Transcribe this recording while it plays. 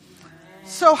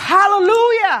So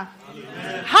hallelujah.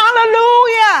 Amen.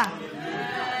 Hallelujah.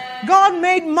 Amen. God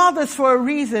made mothers for a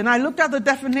reason. I looked at the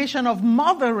definition of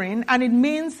mothering, and it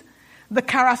means the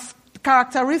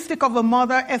characteristic of a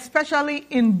mother, especially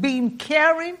in being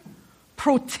caring,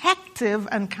 protective,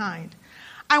 and kind.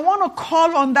 I want to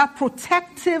call on that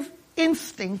protective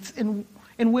instinct in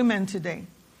women today.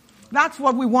 That's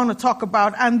what we want to talk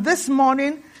about. And this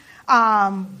morning,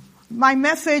 my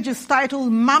message is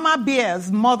titled Mama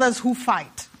Bears, Mothers Who Fight.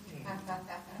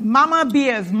 Mama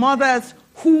Bears, Mothers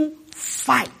Who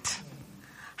Fight.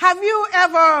 Have you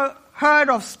ever heard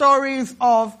of stories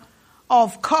of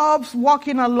cubs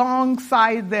walking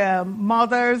alongside their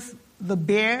mothers, the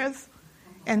bears,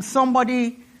 and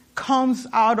somebody comes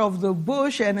out of the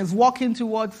bush and is walking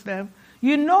towards them?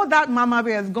 You know that mama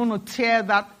bear is going to tear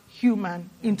that human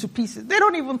into pieces. They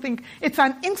don't even think, it's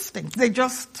an instinct. They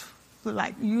just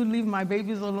like, you leave my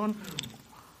babies alone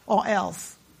or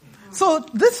else. So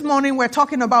this morning we're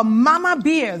talking about mama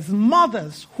bears,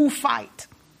 mothers who fight.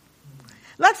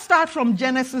 Let's start from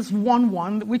Genesis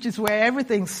 1:1, which is where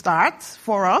everything starts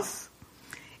for us.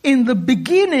 In the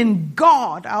beginning,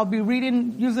 God, I'll be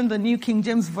reading using the New King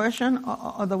James Version,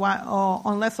 or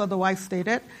unless otherwise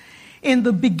stated. In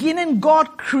the beginning,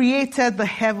 God created the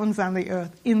heavens and the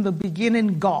earth. In the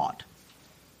beginning, God.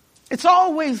 It's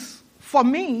always, for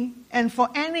me, and for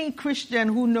any Christian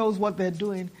who knows what they're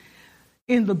doing,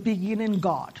 in the beginning,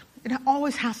 God. It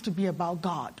always has to be about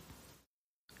God.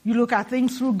 You look at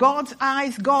things through God's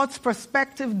eyes, God's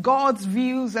perspective, God's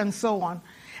views, and so on.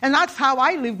 And that's how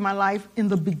I live my life, in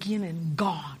the beginning,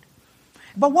 God.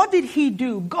 But what did he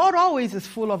do? God always is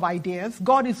full of ideas.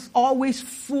 God is always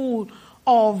full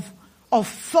of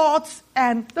thoughts.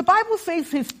 And the Bible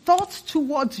says his thoughts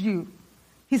towards you,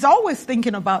 he's always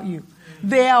thinking about you.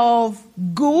 They are of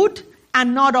good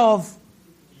and not of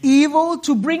evil,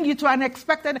 to bring you to an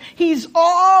expected. He's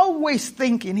always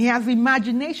thinking. He has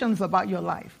imaginations about your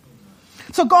life.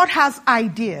 So God has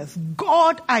ideas.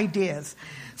 God ideas.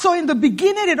 So in the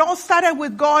beginning, it all started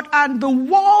with God, and the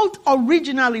world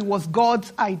originally was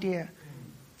God's idea.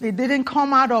 It didn't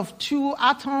come out of two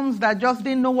atoms that just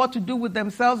didn't know what to do with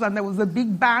themselves, and there was a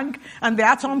big bang, and the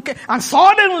atom came, and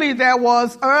suddenly there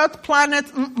was earth, planet.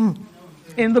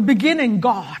 In the beginning,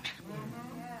 God.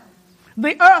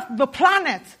 The earth, the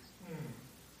planet,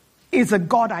 is a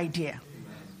God idea.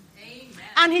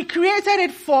 And he created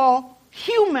it for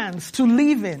humans to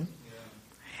live in.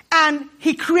 And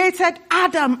he created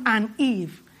Adam and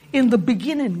Eve. In the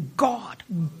beginning,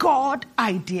 God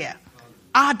idea.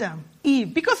 Adam,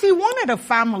 Eve. Because he wanted a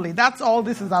family. That's all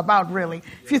this is about, really.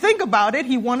 If you think about it,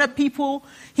 he wanted people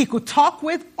he could talk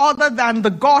with other than the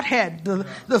Godhead,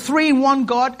 the three-in-one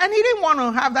God. And he didn't want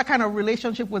to have that kind of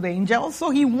relationship with angels. So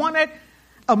he wanted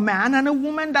a man and a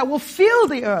woman that will fill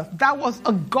the earth. That was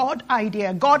a God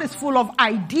idea. God is full of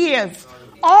ideas.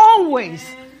 Always.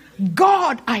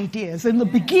 God ideas. In the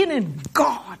beginning,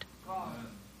 God.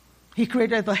 He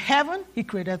created the heaven. He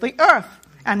created the earth.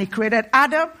 And he created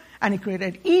Adam. And he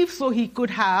created Eve so he could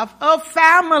have a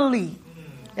family.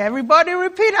 Everybody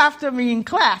repeat after me in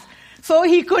class. So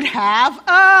he could have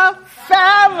a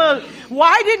family.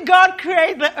 Why did God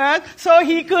create the earth? So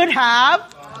he could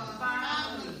have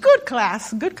good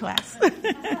class, good class.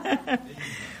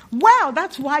 Well,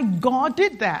 that's why God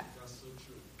did that.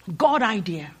 God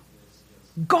idea.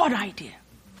 God idea.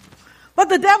 But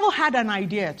the devil had an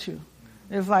idea too.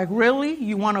 It's like, really?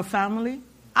 You want a family?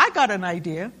 I got an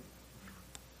idea.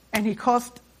 And he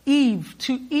caused Eve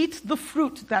to eat the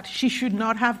fruit that she should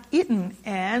not have eaten.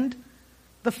 And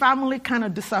the family kind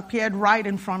of disappeared right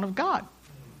in front of God.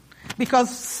 Because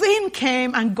sin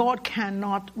came and God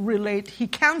cannot relate. He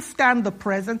can't stand the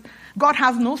presence. God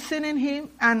has no sin in him,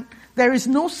 and there is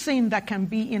no sin that can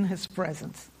be in his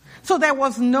presence. So there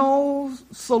was no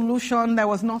solution. There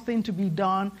was nothing to be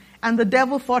done. And the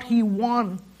devil thought he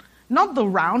won. Not the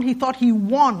round. He thought he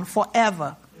won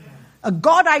forever. A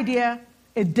God idea,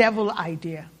 a devil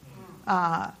idea.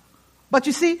 But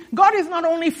you see, God is not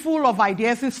only full of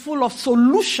ideas, he's full of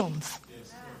solutions.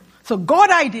 So God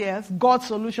ideas, God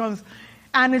solutions.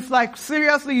 And it's like,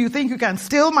 seriously, you think you can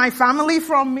steal my family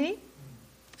from me?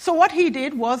 So what he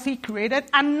did was he created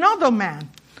another man.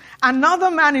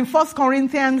 Another man. In 1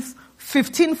 Corinthians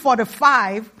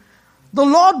 15:45, the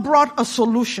Lord brought a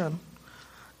solution.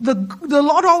 The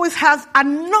Lord always has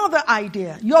another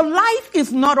idea. Your life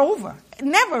is not over. It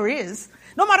never is.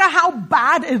 No matter how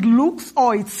bad it looks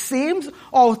or it seems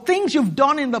or things you've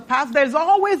done in the past, there's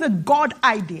always a God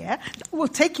idea that will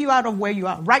take you out of where you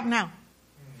are right now.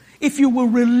 If you will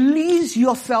release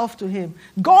yourself to him.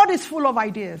 God is full of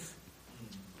ideas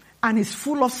and he's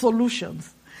full of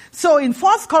solutions. So in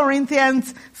 1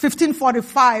 Corinthians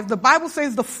 15:45, the Bible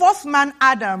says the first man,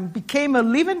 Adam, became a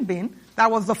living being. That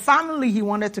was the family he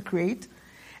wanted to create.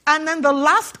 And then the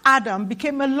last Adam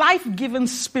became a life-giving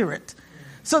spirit.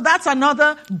 So that's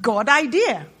another God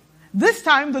idea. This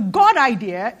time, the God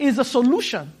idea is a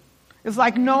solution. It's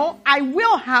like, no, I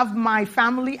will have my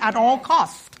family at all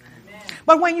costs.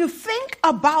 But when you think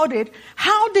about it,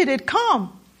 how did it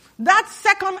come? That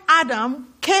second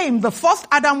Adam came. The first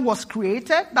Adam was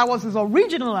created. That was his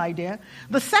original idea.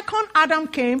 The second Adam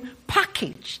came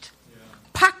packaged.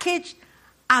 Packaged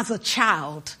as a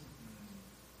child.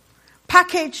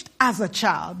 Packaged as a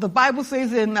child. The Bible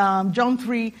says in John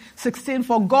 3:16,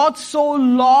 for God so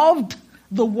loved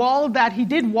the world that he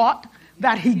did what?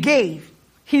 That he gave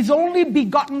his only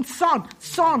begotten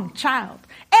son, child.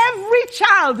 Every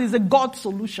child is a God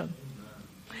solution.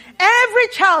 Every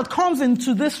child comes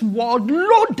into this world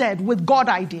loaded with God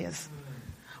ideas.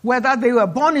 Whether they were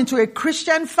born into a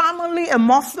Christian family, a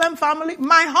Muslim family.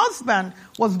 My husband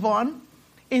was born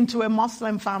into a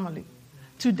Muslim family.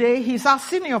 Today, he's our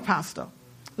senior pastor.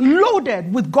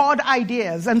 Loaded with God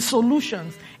ideas and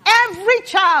solutions. Every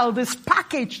child is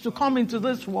packaged to come into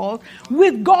this world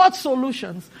with God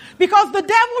solutions. Because the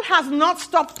devil has not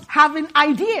stopped having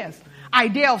ideas.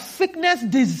 Idea of sickness,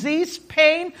 disease,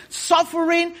 pain,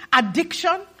 suffering,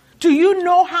 addiction. Do you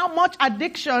know how much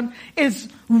addiction is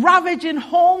ravaging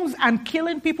homes and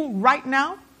killing people right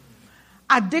now?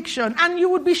 Addiction. And you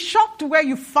would be shocked where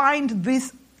you find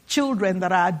these children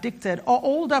that are addicted or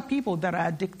older people that are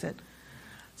addicted.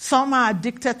 Some are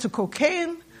addicted to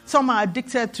cocaine. Some are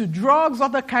addicted to drugs,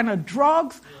 other kind of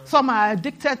drugs. Some are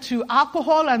addicted to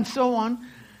alcohol and so on.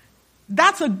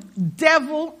 That's a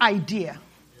devil idea.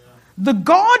 The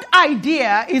God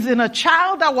idea is in a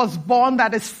child that was born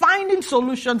that is finding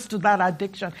solutions to that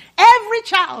addiction. Every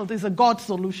child is a God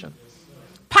solution,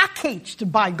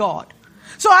 packaged by God.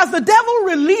 So as the devil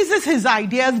releases his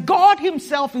ideas, God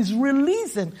himself is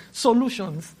releasing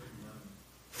solutions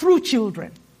through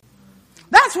children.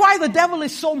 That's why the devil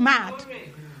is so mad.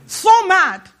 So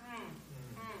mad.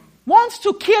 Wants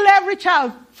to kill every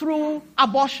child through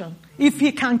abortion. If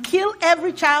he can kill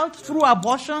every child through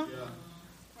abortion,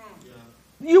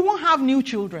 you won't have new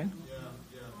children.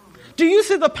 Do you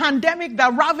see the pandemic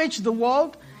that ravaged the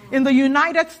world? In the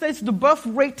United States, the birth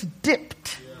rate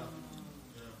dipped.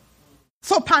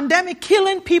 So pandemic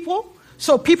killing people.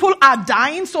 So people are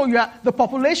dying. So the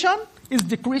population is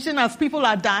decreasing as people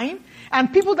are dying.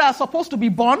 And people that are supposed to be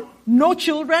born, no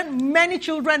children, many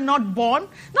children not born.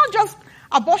 Not just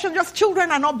abortion, just children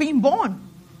are not being born.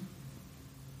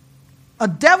 A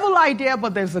devil idea,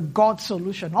 but there's a God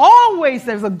solution. Always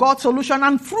there's a God solution,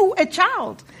 and through a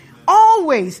child.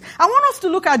 Always. I want us to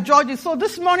look at Judges. So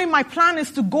this morning my plan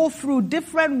is to go through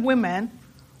different women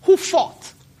who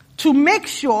fought to make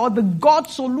sure the God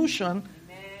solution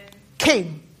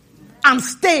came and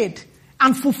stayed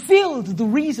and fulfilled the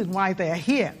reason why they are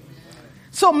here.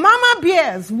 So Mama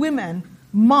Bear's women,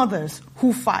 mothers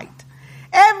who fight.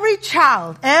 Every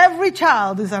child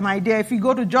is an idea. If you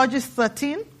go to Judges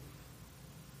 13,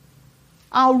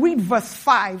 I'll read verse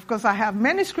 5 because I have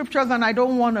many scriptures and I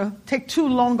don't want to take too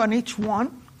long on each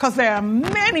one because there are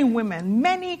many women,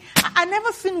 I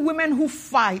never seen women who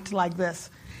fight like this.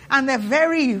 And they're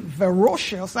very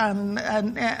ferocious and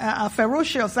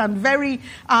very,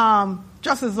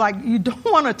 just as like, you don't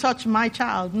want to touch my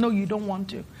child. No, you don't want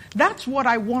to. That's what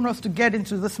I want us to get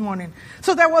into this morning.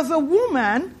 So there was a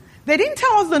woman. They didn't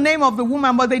tell us the name of the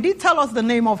woman, but they did tell us the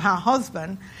name of her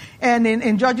husband. And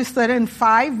in Judges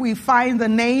 13:5, we find the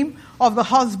name of the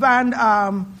husband,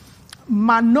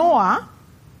 Manoah.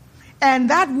 And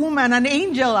that woman, an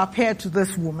angel appeared to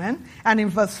this woman. And in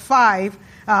verse 5,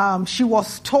 she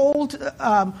was told,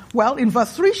 in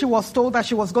verse 3, she was told that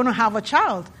she was going to have a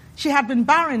child. She had been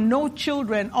barren, no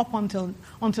children up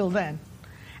until then.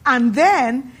 And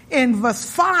then in verse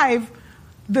 5,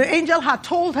 the angel had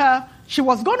told her she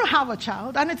was going to have a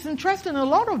child. And it's interesting, a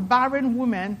lot of barren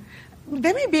women,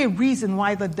 there may be a reason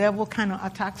why the devil kind of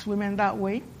attacks women that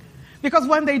way. Because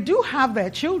when they do have their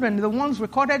children, the ones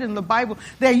recorded in the Bible,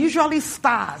 they're usually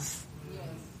stars.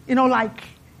 Yes. Like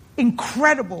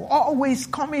incredible, always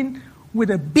coming with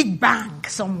a big bang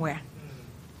somewhere.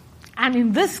 And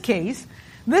in this case,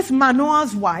 this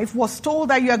Manoah's wife was told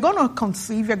that you're going to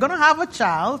conceive, you're going to have a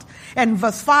child. And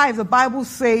verse 5, the Bible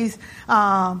says,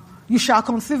 you shall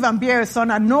conceive and bear a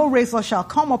son, and no razor shall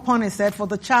come upon his head, for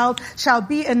the child shall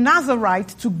be a Nazarite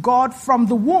to God from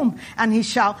the womb. And he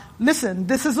shall, listen,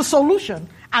 this is the solution.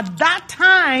 At that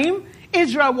time,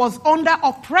 Israel was under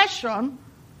oppression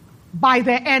by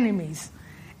their enemies.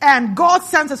 And God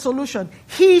sent a solution.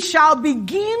 He shall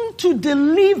begin to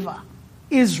deliver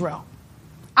Israel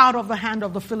out of the hand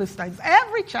of the Philistines.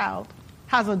 Every child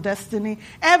has a destiny.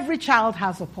 Every child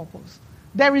has a purpose.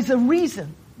 There is a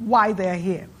reason why they're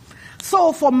here.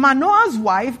 So for Manoah's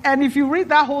wife, and if you read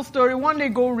that whole story, one day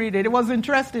go read it. It was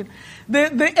interesting.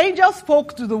 The angel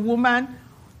spoke to the woman,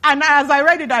 and as I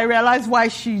read it, I realized why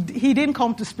he didn't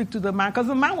come to speak to the man, because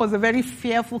the man was a very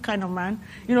fearful kind of man.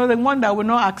 You know, the one that would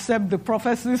not accept the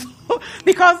prophecies.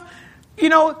 Because, you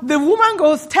know, the woman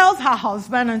tells her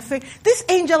husband and say, this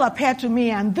angel appeared to me,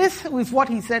 and this is what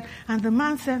he said. And the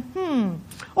man said,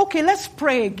 okay, let's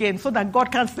pray again so that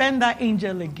God can send that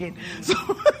angel again.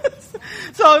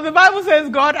 So the Bible says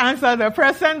God answered the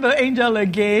prayer, sent the angel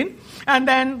again. And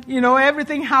then, you know,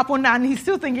 everything happened, and he's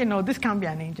still thinking, no, this can't be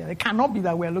an angel. It cannot be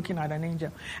that we're looking at an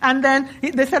angel. And then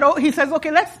they said, he says, okay,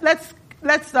 let's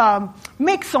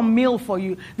make some meal for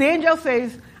you. The angel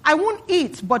says, I won't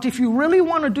eat, but if you really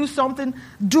want to do something,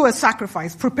 do a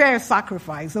sacrifice. Prepare a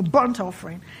sacrifice, a burnt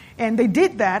offering. And they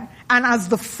did that, and as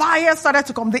the fire started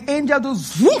to come, the angel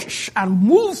just whoosh and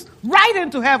moves right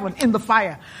into heaven in the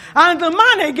fire. And the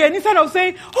man again, instead of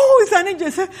saying, oh, it's an angel,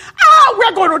 he said,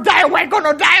 we're going to die, we're going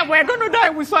to die, we're going to die.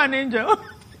 We saw an angel.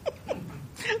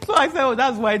 So I said, oh,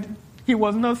 that's why he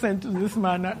was not sent to this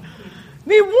man.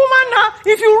 The woman,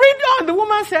 if you read on, the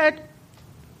woman said,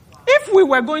 if we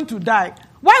were going to die,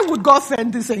 why would God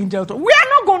send this angel to? We are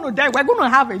not going to die, we're going to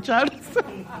have a child.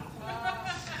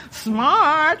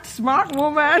 Smart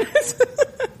woman.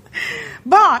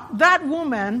 But that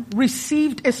woman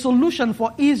received a solution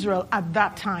for Israel at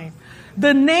that time.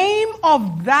 The name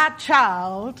of that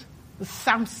child was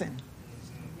Samson.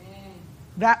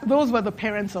 Those were the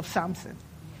parents of Samson.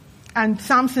 And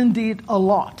Samson did a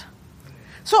lot.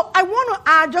 So I want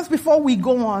to add, just before we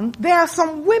go on, there are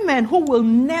some women who will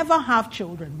never have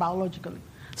children biologically.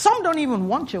 Some don't even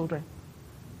want children.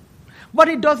 But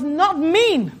it does not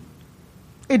mean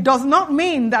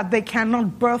that they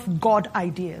cannot birth God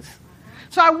ideas.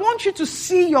 So I want you to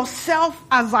see yourself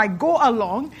as I go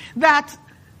along, that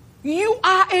you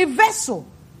are a vessel.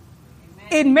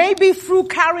 It may be through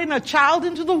carrying a child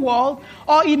into the world,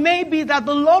 or it may be that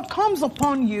the Lord comes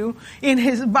upon you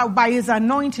by his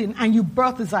anointing and you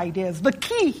birth his ideas. The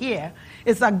key here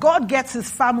is that God gets his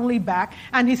family back,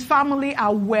 and his family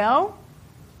are well,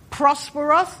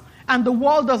 prosperous, and the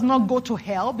world does not go to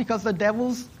hell because the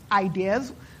devil's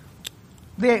ideas.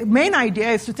 The main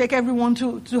idea is to take everyone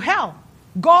to hell.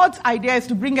 God's idea is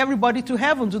to bring everybody to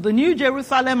heaven, to the new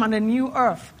Jerusalem and the new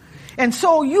earth. And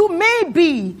so you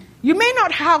may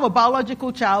not have a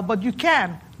biological child, but you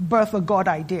can birth a God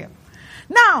idea.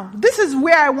 Now, this is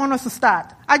where I want us to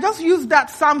start. I just used that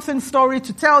Samson story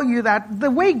to tell you that the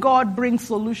way God brings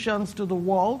solutions to the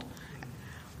world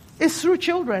is through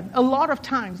children, a lot of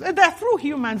times. They're through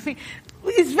humans. See,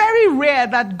 it's very rare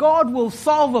that God will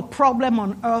solve a problem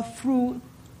on earth through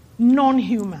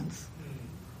non-humans.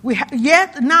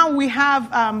 Now we have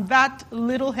that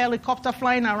little helicopter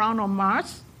flying around on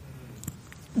Mars.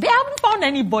 They haven't found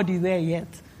anybody there yet.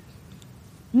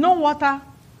 No water.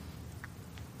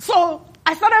 So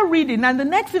I started reading, and the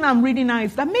next thing I'm reading now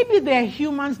is that maybe they're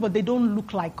humans, but they don't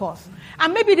look like us.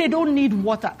 And maybe they don't need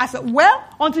water. I said, well,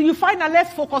 until you find out,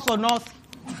 let's focus on us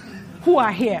who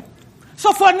are here.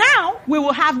 So for now, we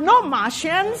will have no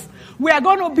Martians. We are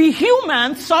going to be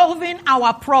humans solving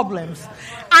our problems.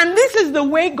 And this is the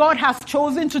way God has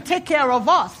chosen to take care of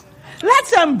us.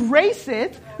 Let's embrace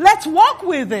it. Let's walk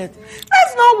with it.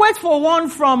 Let's not wait for one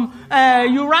from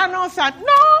Uranus.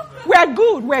 No, we're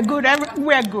good. We're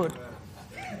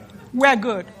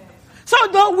good. So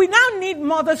though we now need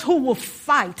mothers who will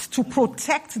fight to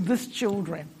protect these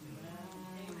children.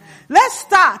 Let's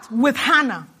start with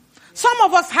Hannah. Some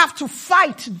of us have to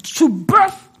fight to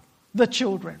birth the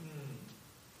children.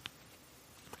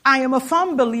 I am a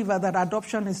firm believer that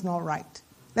adoption is not right.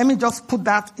 Let me just put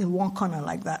that in one corner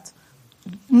like that.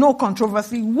 No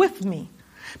controversy with me.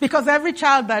 Because every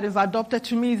child that is adopted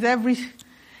to me is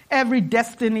every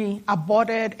destiny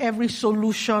aborted, every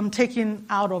solution taken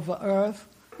out of the earth.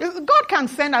 God can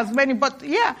send as many, but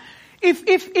yeah, if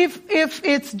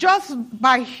it's just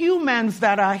by humans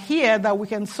that are here that we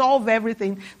can solve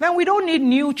everything, then we don't need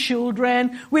new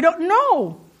children. We don't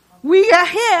know. We are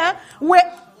here.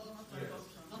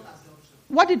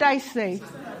 What did I say?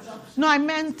 No, I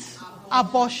meant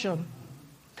abortion.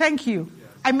 Thank you.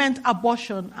 I meant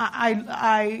abortion.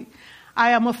 I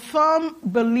am a firm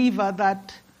believer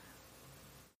that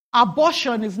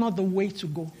abortion is not the way to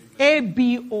go.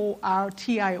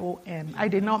 abortion. I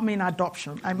did not mean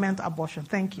adoption. I meant abortion.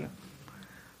 Thank you.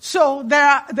 So there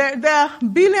are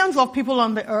billions of people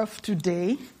on the earth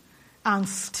today, and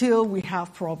still we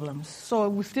have problems. So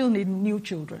we still need new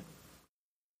children.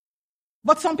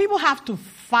 But some people have to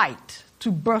fight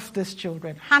to birth these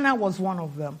children. Hannah was one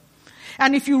of them.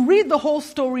 And if you read the whole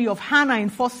story of Hannah in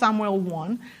 1 Samuel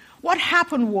 1, what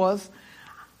happened was,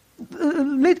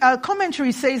 a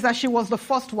commentary says that she was the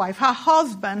first wife. Her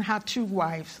husband had 2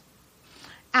 wives.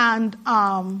 And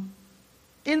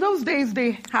in those days,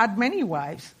 they had many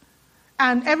wives.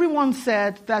 And everyone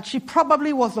said that she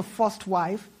probably was the first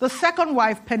wife. The second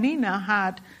wife, Peninnah,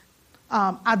 had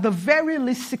at the very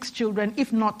least 6 children,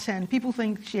 if not 10. People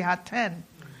think she had 10.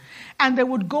 And they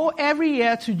would go every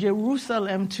year to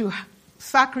Jerusalem to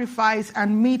sacrifice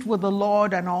and meet with the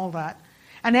Lord and all that.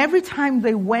 And every time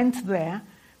they went there,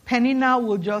 Peninnah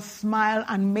would just smile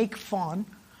and make fun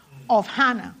of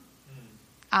Hannah.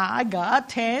 I got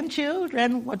 10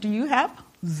 children. What do you have?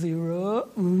 0.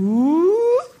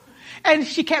 Ooh. And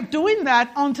she kept doing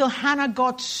that until Hannah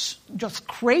got just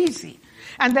crazy.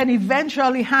 And then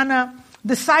eventually Hannah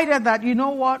decided that, you know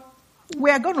what?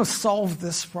 We're going to solve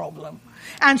this problem.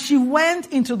 And she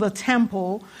went into the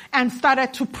temple and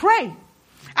started to pray.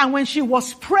 And when she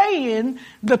was praying,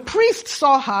 the priest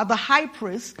saw her, the high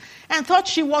priest, and thought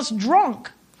she was drunk.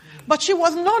 But she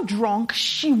was not drunk.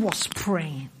 She was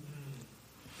praying.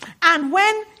 And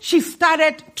when she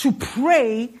started to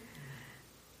pray,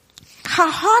 her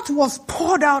heart was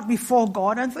poured out before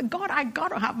God and said, God, I got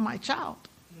to have my child.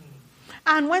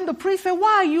 And when the priest said,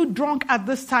 why are you drunk at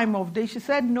this time of day? She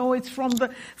said, no, it's from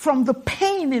the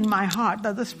pain in my heart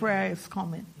that this prayer is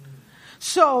coming.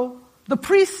 So the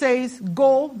priest says,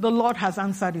 go, the Lord has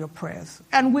answered your prayers.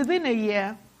 And within a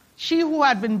year, she who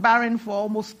had been barren for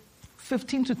almost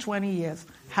 15 to 20 years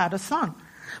had a son.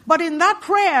 But in that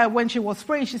prayer, when she was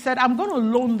praying, she said, I'm going to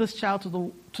loan this child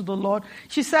to the Lord.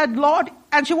 She said, Lord,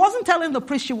 and she wasn't telling the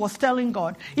priest, she was telling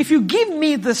God, if you give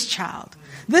me this child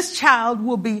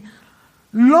will be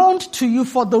loaned to you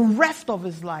for the rest of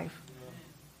his life.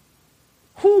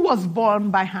 Who was born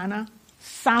by Hannah?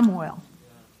 Samuel.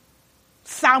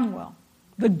 Samuel,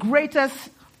 the greatest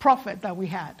prophet that we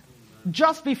had,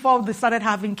 just before they started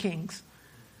having kings.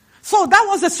 So that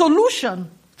was a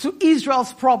solution to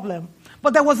Israel's problem.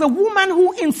 But there was a woman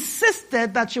who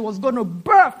insisted that she was going to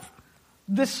birth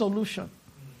this solution.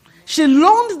 She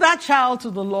loaned that child to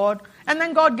the Lord, and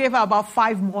then God gave her about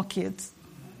 5 more kids.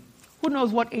 Who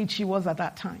knows what age she was at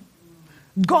that time?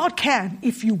 God can,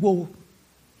 if you will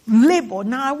labor.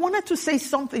 Now, I wanted to say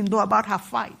something, though, about her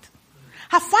fight.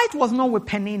 Her fight was not with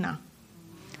Peninnah,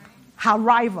 her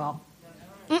rival.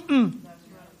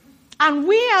 And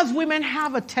we as women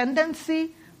have a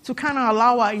tendency to kind of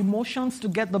allow our emotions to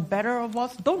get the better of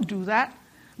us. Don't do that.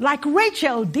 Like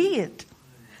Rachel did.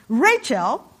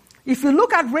 Rachel, if you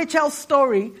look at Rachel's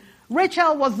story,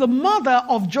 Rachel was the mother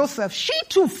of Joseph. She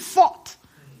too fought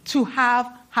to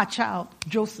have her child,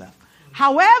 Joseph.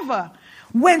 However,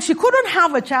 when she couldn't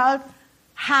have a child,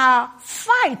 her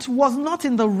fight was not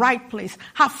in the right place.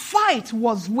 Her fight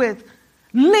was with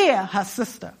Leah, her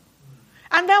sister.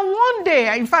 And then one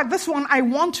day, in fact, this one I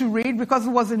want to read because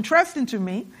it was interesting to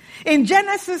me. In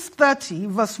Genesis 30,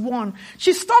 verse 1,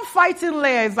 she stopped fighting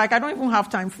Leah. It's like, I don't even have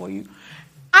time for you.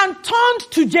 And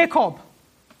turned to Jacob.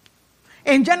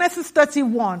 In Genesis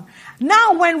 31.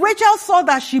 Now, when Rachel saw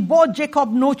that she bore Jacob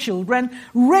no children,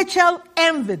 Rachel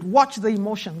envied. Watch the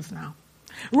emotions now.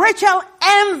 Rachel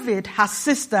envied her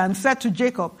sister and said to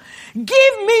Jacob,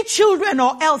 give me children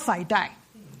or else I die.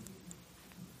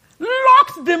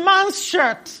 Locked the man's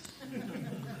shirt.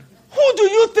 Who do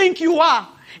you think you are?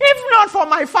 If not for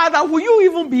my father, will you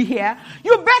even be here?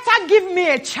 You better give me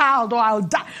a child or I'll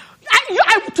die.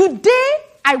 Today,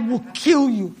 I will kill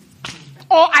you.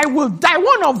 Or I will die.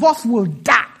 One of us will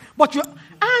die.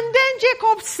 And then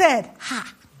Jacob said,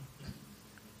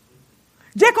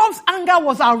 Jacob's anger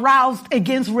was aroused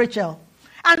against Rachel.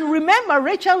 And remember,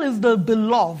 Rachel is the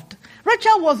beloved.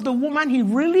 Rachel was the woman he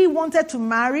really wanted to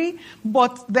marry,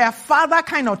 but their father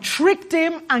kind of tricked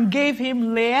him and gave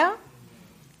him Leah.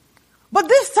 But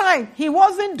this time, he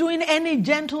wasn't doing any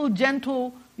gentle,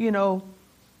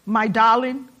 my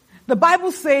darling. The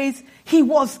Bible says he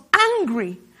was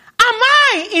angry. Am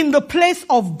I in the place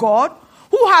of God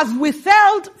who has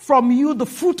withheld from you the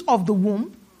fruit of the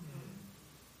womb?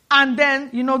 And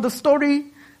then, the story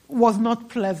was not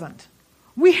pleasant.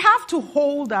 We have to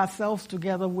hold ourselves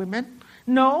together, women.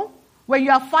 No, when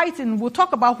you are fighting, we'll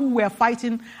talk about who we are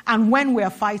fighting and when we are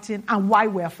fighting and why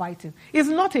we are fighting. It's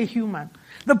not a human.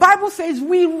 The Bible says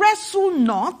we wrestle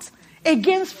not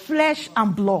against flesh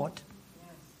and blood.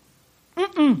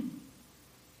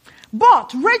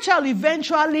 But Rachel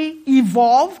eventually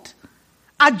evolved,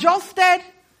 adjusted,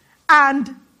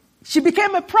 and she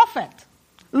became a prophet.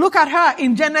 Look at her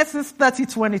in Genesis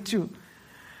 30:22.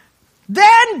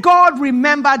 Then God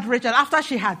remembered Rachel after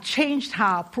she had changed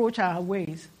her approach, her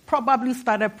ways. Probably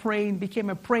started praying, became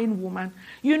a praying woman.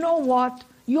 You know what?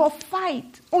 Your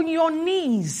fight on your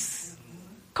knees.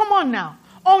 Come on now.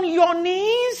 On your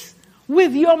knees,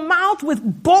 with your mouth,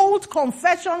 with bold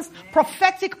confessions,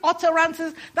 prophetic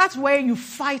utterances. That's where you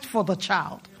fight for the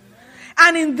child.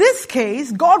 And in this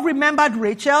case, God remembered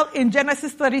Rachel in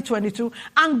Genesis 30:22,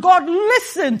 and God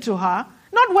listened to her,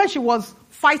 not when she was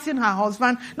fighting her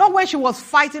husband, not when she was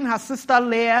fighting her sister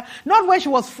Leah, not when she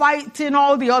was fighting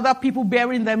all the other people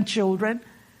bearing them children.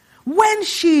 When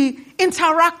she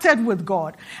interacted with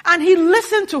God, and he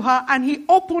listened to her, and he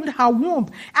opened her womb,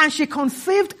 and she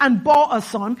conceived and bore a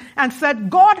son, and said,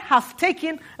 God has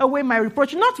taken away my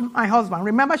reproach, not my husband.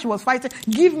 Remember, she was fighting,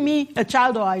 give me a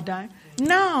child or I die.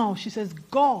 Now, she says,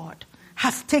 God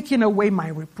has taken away my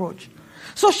reproach.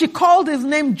 So she called his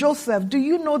name Joseph. Do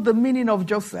you know the meaning of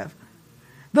Joseph?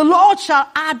 The Lord shall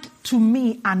add to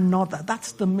me another.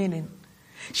 That's the meaning.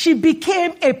 She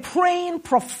became a praying,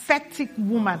 prophetic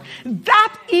woman.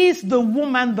 That is the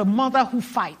woman, the mother who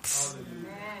fights.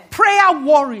 Prayer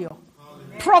warrior.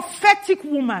 Prophetic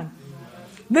woman.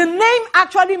 The name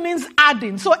actually means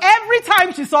adding. So every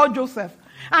time she saw Joseph,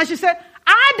 and she said,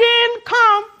 adding,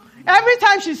 come. Every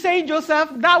time she's saying Joseph,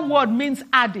 that word means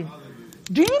adding.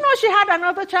 Do you know she had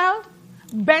another child?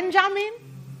 Benjamin.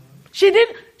 She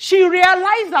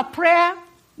realized that prayer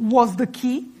was the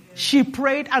key. She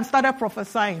prayed and started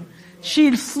prophesying.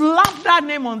 She slapped that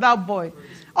name on that boy.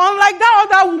 Unlike that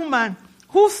other woman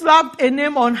who slapped a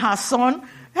name on her son.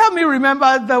 Help me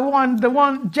remember the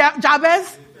one,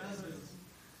 Jabez.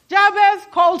 Jabez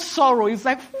called sorrow. It's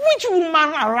like, which woman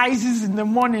arises in the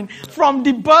morning from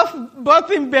the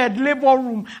birthing bed, labor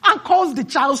room, and calls the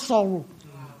child sorrow?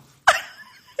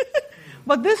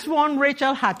 But this one,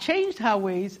 Rachel, had changed her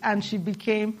ways, and she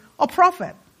became a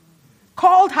prophet.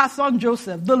 Called her son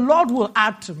Joseph, the Lord will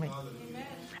add to me. Amen.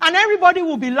 And everybody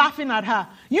will be laughing at her.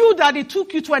 You that it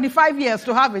took you 25 years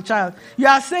to have a child, you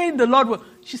are saying the Lord will.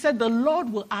 She said, the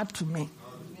Lord will add to me. Amen.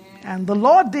 And the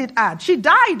Lord did add. She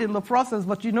died in the process,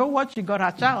 but you know what? She got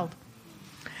her child.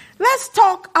 Let's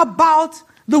talk about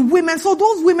the women. So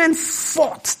those women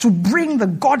fought to bring the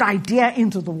God idea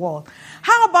into the world.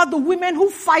 How about the women who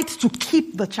fight to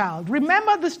keep the child?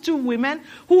 Remember these two women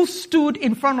who stood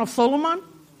in front of Solomon?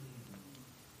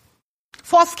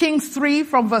 1 Kings 3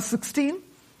 from verse 16.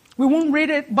 We won't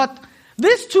read it, but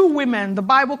these two women, the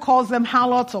Bible calls them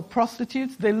harlots or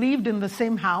prostitutes. They lived in the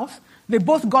same house. They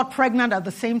both got pregnant at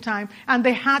the same time, and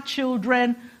they had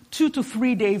children 2 to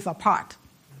 3 days apart.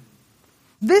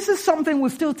 This is something we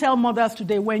still tell mothers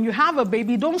today. When you have a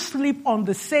baby, don't sleep on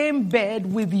the same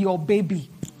bed with your baby,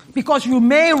 because you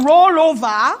may roll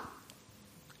over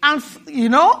and,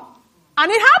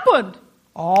 and it happened.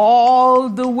 All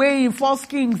the way in 1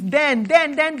 Kings, then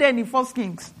in 1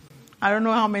 Kings. I don't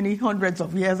know how many hundreds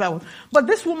of years that was. But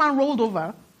this woman rolled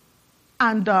over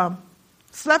and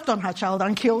slept on her child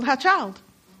and killed her child.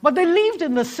 But they lived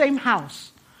in the same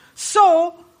house.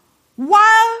 So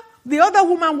while the other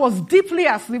woman was deeply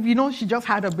asleep, she just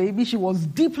had a baby, she was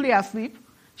deeply asleep,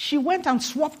 she went and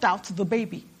swapped out the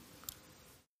baby.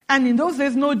 And in those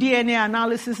days, no DNA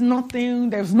analysis, nothing.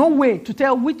 There's no way to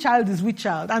tell which child is which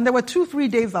child. And they were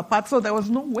 2-3 days apart, so there was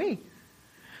no way.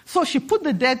 So she put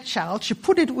the dead child, she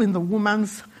put it in the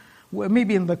woman's,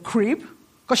 maybe in the crib.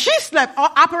 Because she slept.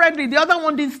 Apparently, the other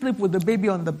one didn't sleep with the baby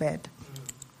on the bed.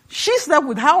 She slept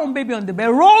with her own baby on the bed,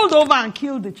 rolled over and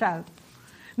killed the child.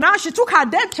 Now she took her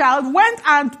dead child, went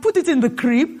and put it in the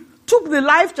crib, took the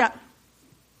live child.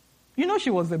 She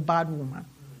was a bad woman.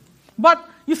 But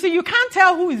you see, you can't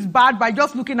tell who is bad by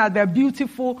just looking at their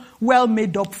beautiful,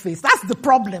 well-made-up face. That's the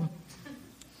problem.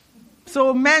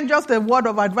 So men, just a word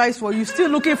of advice for you. Still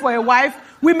looking for a wife.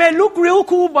 We may look real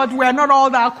cool, but we're not all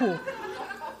that cool.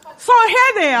 So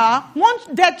here they are,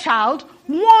 one dead child,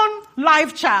 one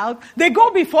live child. They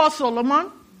go before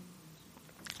Solomon.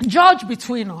 Judge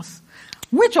between us.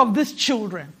 Which of these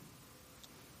children?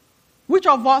 Which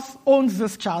of us owns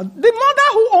this child? The mother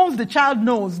who owns the child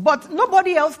knows, but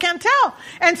nobody else can tell.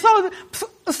 And so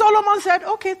Solomon said,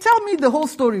 okay, tell me the whole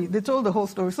story. They told the whole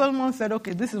story. Solomon said,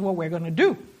 okay, this is what we're going to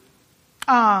do.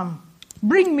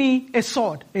 Bring me a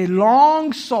sword, a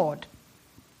long sword.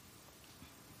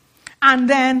 And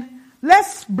then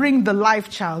let's bring the live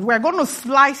child. We're going to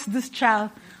slice this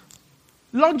child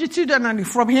longitudinally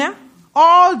from here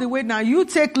all the way down. You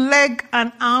take leg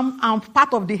and arm and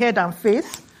part of the head and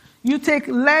face. You take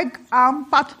leg, arm,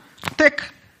 part, take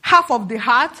half of the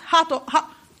heart.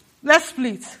 Let's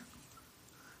split.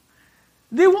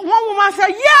 The one woman said,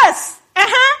 yes,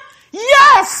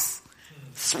 yes,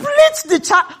 split the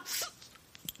child.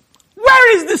 Wait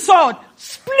Where is the sword?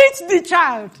 Split the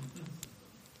child.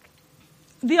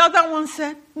 The other one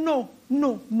said, no.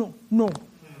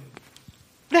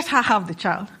 Let her have the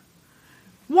child.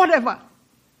 Whatever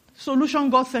solution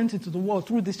God sent into the world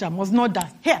through this child must not die.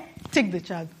 Here, take the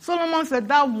child. Solomon said,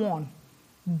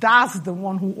 that's the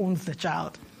one who owns the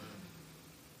child.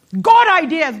 God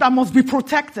ideas that must be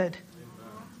protected.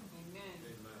 Amen.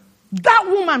 That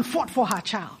woman fought for her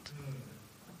child.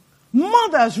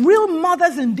 Mothers, real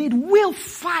mothers indeed, will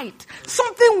fight.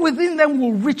 Something within them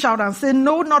will reach out and say,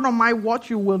 no, not on my watch,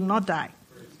 you will not die.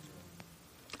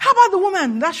 How about the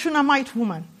woman, that Shunammite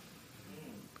woman,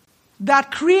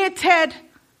 that created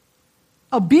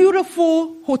a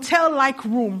beautiful hotel-like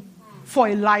room for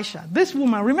Elisha? This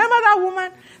woman, remember that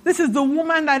woman? This is the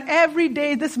woman that every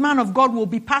day this man of God will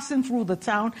be passing through the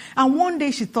town. And one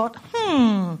day she thought,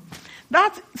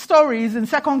 that story is in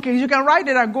 2 Kings. You can write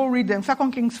it and go read them,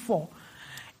 2 Kings 4.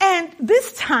 And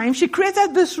this time she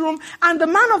created this room and the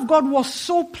man of God was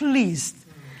so pleased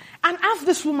and asked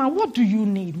this woman, what do you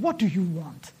need? What do you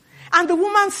want? And the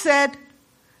woman said,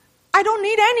 I don't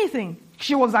need anything.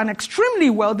 She was an extremely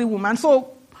wealthy woman,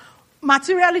 so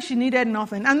materially she needed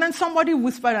nothing. And then somebody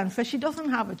whispered and said, she doesn't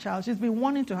have a child. She's been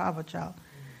wanting to have a child.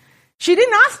 She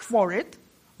didn't ask for it,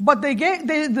 but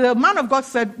the man of God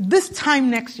said, this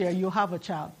time next year you'll have a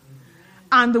child.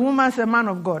 And the woman said, man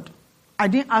of God, I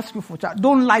didn't ask you for a child.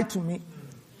 Don't lie to me.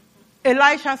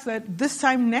 Elisha said, this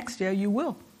time next year you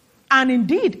will. And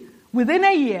indeed, within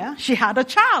a year, she had a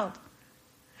child.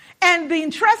 And the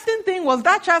interesting thing was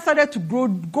that child started to grow,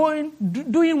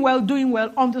 doing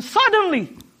well, until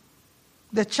suddenly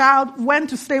the child went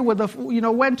to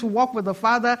went to work with the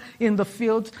father in the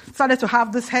field, started to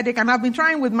have this headache. And I've been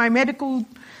trying with my medical,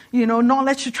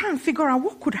 knowledge to try and figure out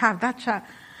what could that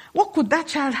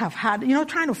child have had,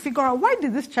 trying to figure out why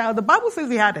did this child, the Bible says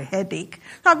he had a headache.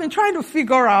 So I've been trying to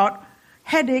figure out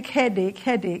headache.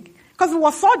 Because it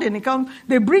was sudden.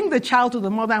 They bring the child to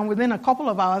the mother and within a couple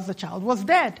of hours the child was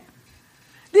dead.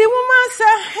 The woman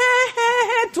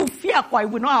said, to fear, why it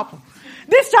will not happen.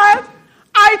 This child,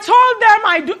 I told them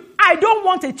I don't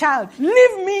want a child.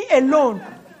 Leave me alone.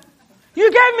 You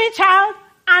gave me child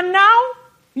and now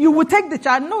you will take the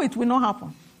child. No, it will not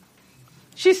happen.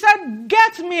 She said,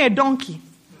 get me a donkey.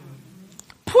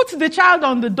 Put the child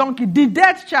on the donkey, the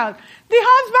dead child. The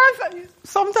husband said,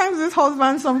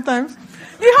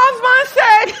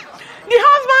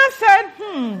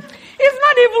 it's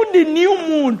not even the new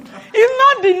moon. It's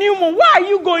not the new moon. Why are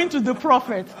you going to the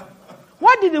prophet?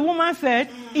 What did the woman say?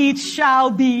 It shall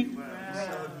be.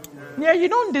 Yeah, you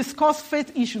don't discuss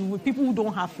faith issues with people who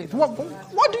don't have faith. What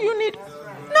do you need?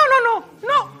 No.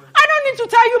 I don't need to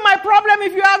tell you my problem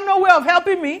if you have no way of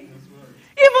helping me.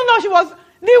 Even though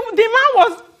the man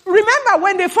was, remember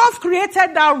when they first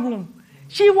created that room,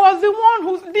 she was the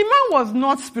one the man was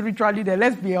not spiritually there,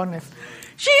 let's be honest.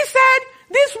 She said,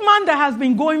 this man that has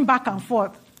been going back and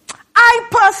forth, I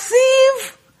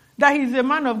perceive that he's a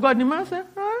man of God. The man said,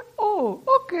 oh,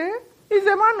 okay, he's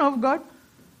a man of God.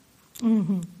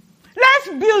 Mm-hmm. Let's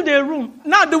build a room.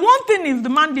 Now, the one thing is the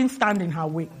man didn't stand in her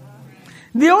way.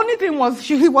 The only thing was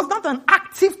he was not an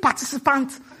active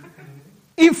participant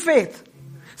in faith.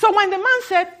 So when the man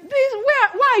said,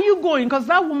 where are you going? Because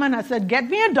that woman had said, get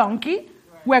me a donkey.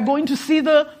 We're going to see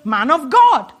the man of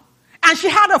God. And she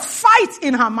had a fight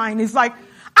in her mind. It's like,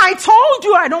 I told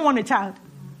you I don't want a child.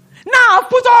 Now I've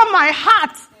put all my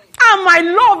heart and my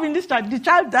love in this child. The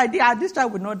child died. This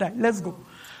child will not die. Let's go.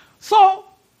 So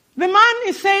the man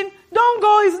is saying, don't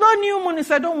go. It's not new moon. He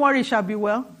said, don't worry, it shall be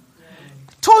well.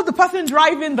 Told the person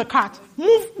driving the cart,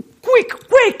 move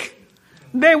quick.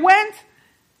 They went.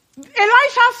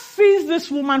 Elisha sees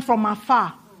this woman from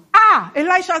afar.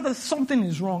 Elisha says something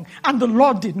is wrong. And the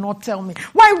Lord did not tell me.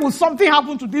 Why would something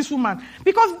happen to this woman?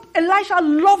 Because Elisha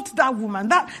loved that woman.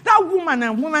 That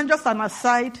woman, just an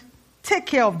aside, take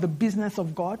care of the business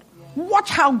of God. Watch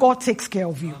how God takes care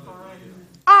of you.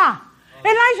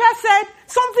 Elisha said,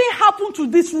 something happened to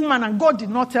this woman and God did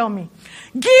not tell me.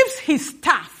 Gives his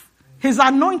staff, his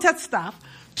anointed staff,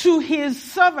 to his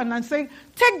servant and say,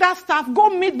 take that staff,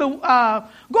 go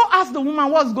ask the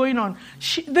woman what's going on.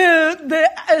 The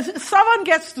servant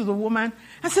gets to the woman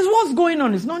and says, what's going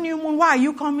on? It's not new moon. Why are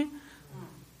you coming?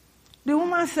 The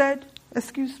woman said,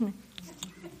 excuse me.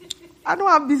 I don't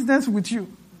have business with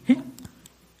you. He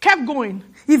kept going.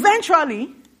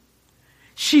 Eventually,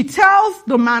 she tells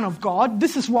the man of God,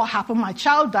 this is what happened. My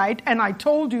child died and I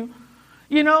told you.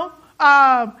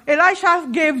 Elisha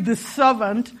gave the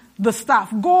servant the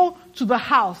staff. Go to the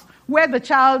house where the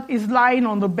child is lying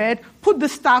on the bed. Put the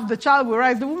staff, the child will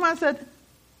rise. The woman said,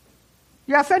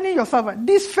 You are sending your servant.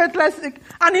 This faithless,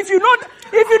 and if you know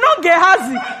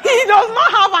Gehazi, he does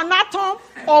not have an atom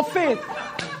of faith.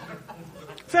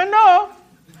 Say, no,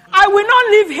 I will not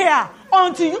live here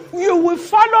until you will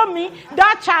follow me.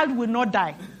 That child will not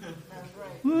die.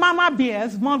 Mama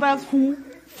bears mothers who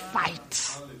fight.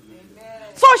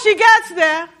 So she gets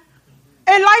there.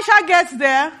 Elisha gets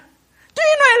there. Do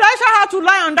you know Elisha had to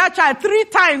lie on that child 3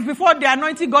 times before the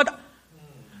anointing got?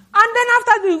 And then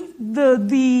after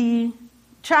the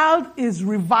child is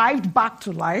revived back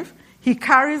to life, he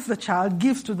carries the child,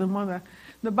 gives to the mother.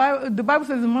 The Bible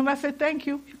says the mother said, thank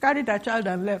you. She carried that child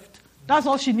and left. That's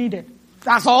all she needed.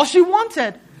 That's all she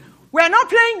wanted. We're not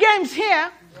playing games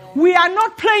here. We are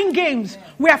not playing games.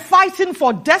 We are fighting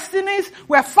for destinies.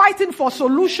 We are fighting for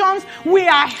solutions. We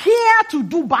are here to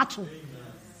do battle.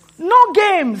 No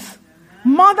games.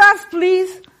 Mothers,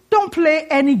 please, don't play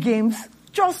any games.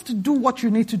 Just do what you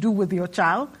need to do with your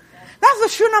child. That's the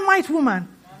Shunammite woman.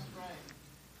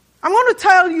 I'm going to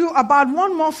tell you about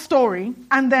one more story,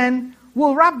 and then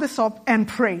we'll wrap this up and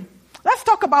pray. Let's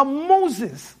talk about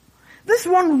Moses. This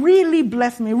one really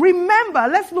blessed me. Remember,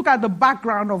 let's look at the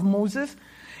background of Moses.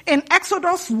 In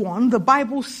Exodus 1, the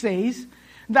Bible says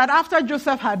that after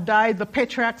Joseph had died, the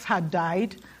patriarchs had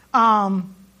died,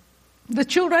 the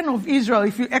children of Israel,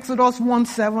 if you Exodus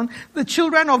 1:7, the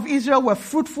children of Israel were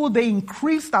fruitful, they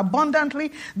increased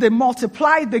abundantly, they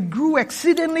multiplied, they grew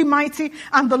exceedingly mighty,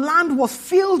 and the land was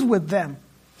filled with them.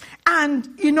 And,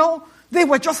 they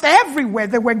were just everywhere.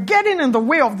 They were getting in the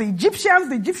way of the Egyptians.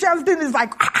 The Egyptians did is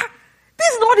like,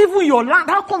 this is not even your land.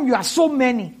 How come you are so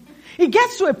many? It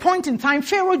gets to a point in time,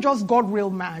 Pharaoh just got real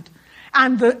mad.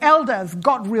 And the elders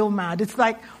got real mad. It's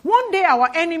like, one day our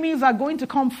enemies are going to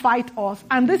come fight us,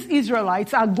 and these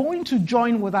Israelites are going to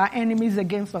join with our enemies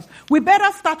against us. We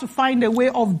better start to find a way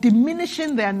of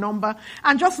diminishing their number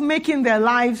and just making their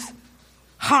lives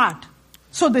hard.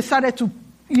 So they started to,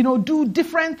 do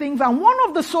different things. And one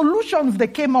of the solutions they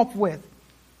came up with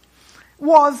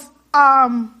was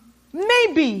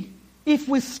maybe if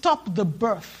we stop the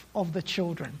birth of the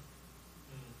children.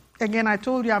 Again, I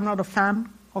told you I'm not a fan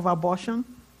of abortion.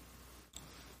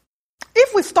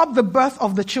 If we stop the birth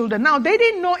of the children, now they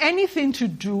didn't know anything to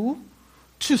do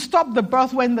to stop the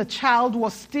birth when the child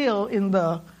was still in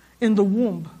the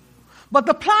womb. But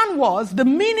the plan was, the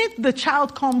minute the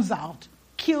child comes out,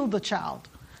 kill the child.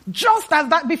 Just as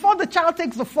that, before the child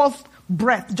takes the first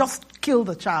breath, just kill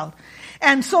the child.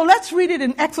 And so let's read it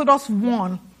in Exodus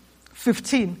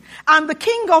 1:15. And the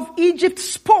king of Egypt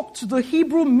spoke to the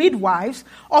Hebrew midwives,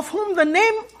 of whom the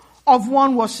name of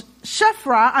one was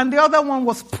Shephrah and the other one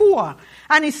was Puah.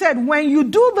 And he said, when you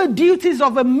do the duties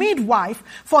of a midwife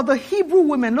for the Hebrew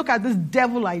women, look at this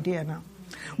devil idea now.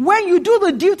 When you do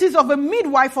the duties of a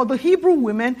midwife for the Hebrew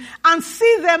women and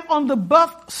see them on the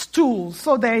birth stool,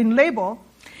 so they're in labor,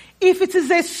 if it is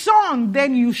a son,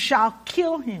 then you shall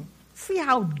kill him. See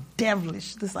how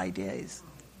devilish this idea is.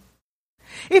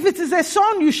 If it is a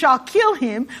son, you shall kill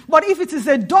him, but if it is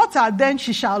a daughter, then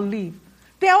she shall live.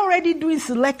 They're already doing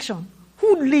selection.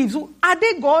 Who lives? Are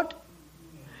they God?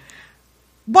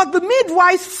 But the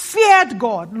midwives feared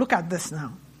God. Look at this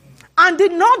now. And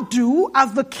did not do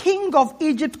as the king of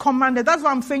Egypt commanded. That's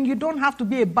why I'm saying you don't have to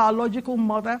be a biological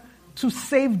mother to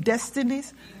save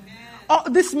destinies.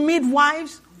 These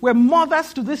midwives were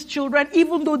mothers to these children,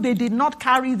 even though they did not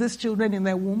carry these children in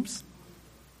their wombs.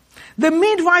 The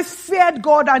midwives feared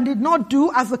God and did not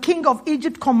do as the king of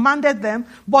Egypt commanded them,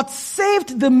 but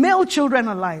saved the male children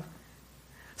alive.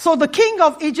 So the king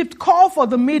of Egypt called for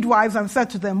the midwives and said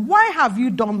to them, why have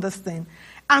you done this thing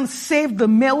and saved the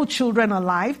male children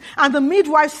alive? And the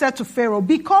midwives said to Pharaoh,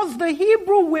 because the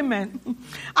Hebrew women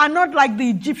are not like the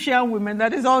Egyptian women,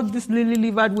 that is all these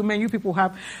lily-livered women you people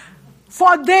have.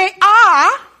 For they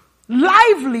are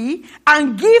lively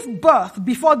and give birth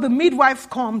before the midwives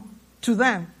come to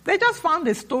them. They just found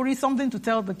a story, something to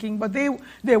tell the king, but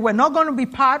they were not going to be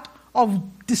part of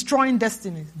destroying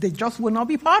destinies. They just will not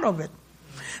be part of it.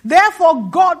 Therefore,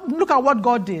 God, look at what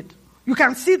God did. You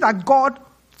can see that God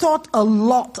thought a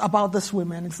lot about this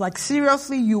woman. It's like,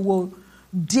 seriously, you will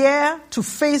dare to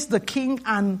face the king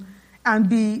and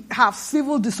have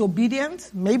civil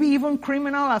disobedience, maybe even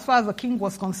criminal as far as the king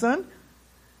was concerned.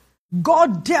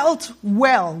 God dealt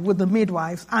well with the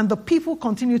midwives, and the people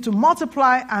continued to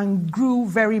multiply and grew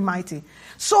very mighty.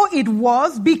 So it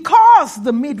was because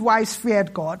the midwives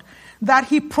feared God that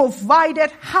he provided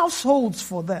households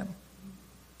for them.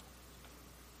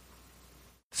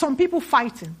 Some people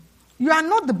fighting. You are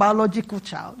not the biological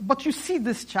child, but you see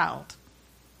this child.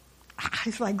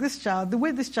 It's like this child, the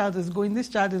way this child is going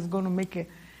to make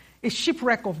a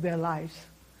shipwreck of their lives.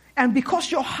 And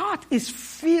because your heart is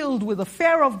filled with the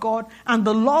fear of God and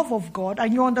the love of God,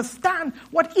 and you understand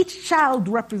what each child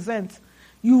represents,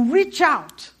 you reach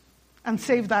out and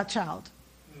save that child.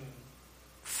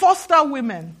 Foster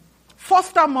women,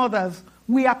 foster mothers,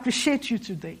 we appreciate you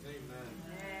today.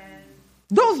 Amen.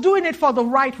 Those doing it for the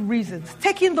right reasons,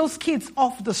 taking those kids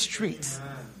off the streets.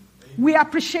 Amen. We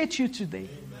appreciate you today.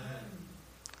 Amen.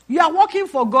 You are working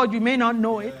for God, you may not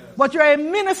know it, but you're a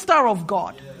minister of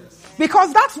God. Yes.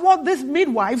 Because that's what these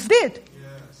midwives did.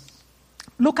 Yes.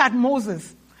 Look at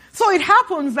Moses. So it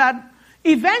happens that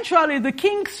eventually the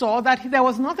king saw that there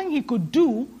was nothing he could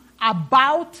do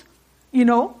about,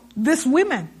 these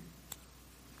women.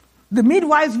 The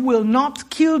midwives will not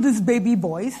kill these baby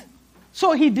boys.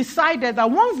 So he decided that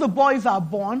once the boys are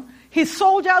born, his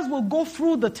soldiers will go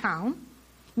through the town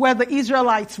where the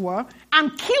Israelites were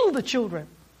and kill the children.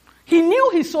 He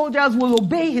knew his soldiers will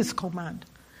obey his command.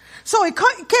 So it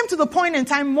came to the point in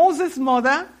time Moses'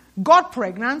 mother got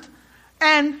pregnant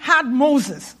and had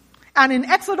Moses. And in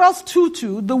Exodus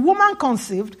 2:2, the woman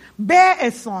conceived, bare a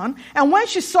son, and when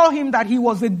she saw him that he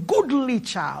was a goodly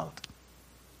child,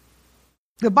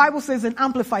 the Bible says in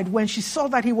Amplified, when she saw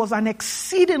that he was an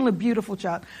exceedingly beautiful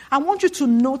child. I want you to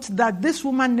note that this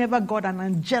woman never got an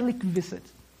angelic visit.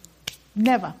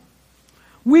 Never.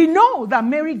 We know that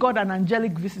Mary got an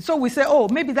angelic visit. So we say,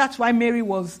 maybe that's why Mary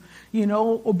was,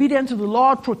 obedient to the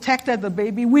Lord, protected the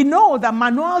baby. We know that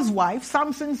Manoah's wife,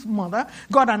 Samson's mother,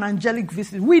 got an angelic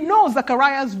visit. We know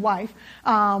Zechariah's wife,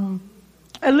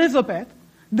 Elizabeth,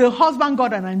 the husband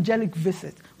got an angelic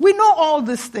visit. We know all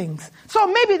these things. So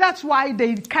maybe that's why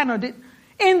they kind of did.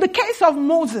 In the case of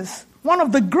Moses, one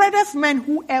of the greatest men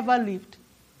who ever lived,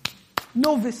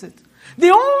 no visit. The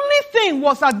only thing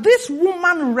was that this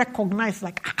woman recognized,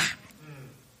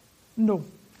 no,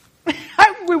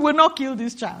 we will not kill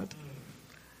this child.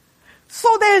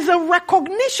 So there is a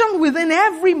recognition within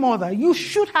every mother. You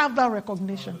should have that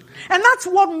recognition. And that's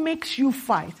what makes you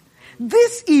fight.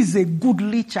 This is a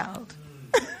goodly child.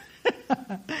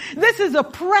 This is a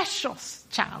precious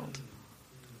child.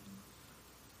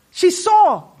 She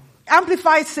saw,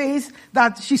 Amplified says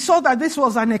that she saw that this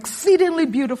was an exceedingly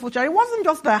beautiful child. It wasn't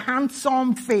just a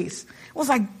handsome face. It was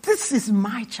like, this is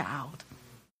my child.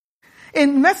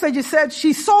 In Message it said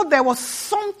she saw there was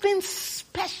something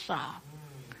special.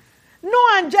 No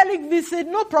angelic visit,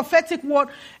 no prophetic word.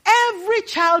 Every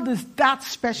child is that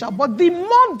special. But the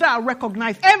mother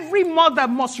recognized, every mother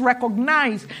must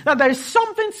recognize that there is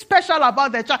something special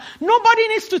about their child. Nobody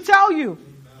needs to tell you. Amen.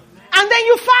 And then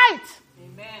you fight.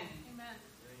 Amen.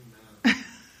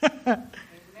 Amen.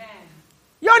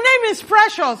 Your name is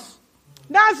precious.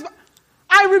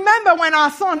 I remember when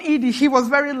our son Edie, he was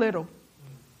very little.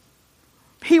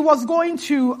 He was going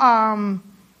to...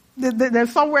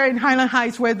 There's somewhere in Highland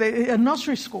Heights where a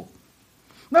nursery school.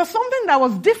 There was something that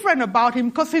was different about him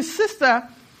because his sister,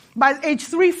 by age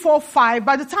 3, 4, 5,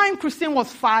 by the time Christine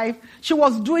was 5, she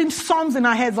was doing sums in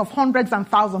her head of hundreds and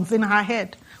thousands in her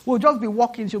head. We'll just be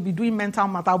walking, she'll be doing mental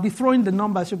math. I'll be throwing the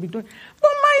numbers, she'll be doing.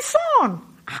 But my son,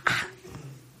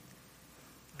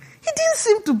 he didn't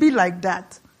seem to be like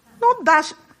that. Not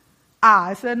that.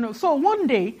 I said no. So one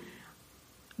day,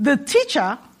 the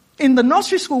teacher in the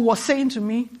nursery school was saying to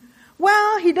me,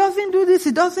 well, he doesn't do this,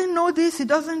 he doesn't know this, he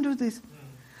doesn't do this.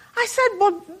 I said,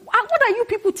 but what are you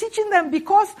people teaching them?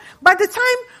 Because by the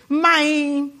time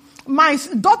my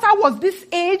daughter was this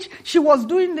age, she was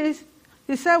doing this.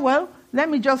 He said, well, let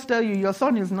me just tell you, your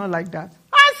son is not like that.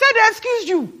 I said, excuse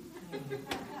you.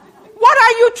 What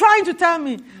are you trying to tell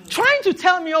me? Trying to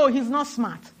tell me, he's not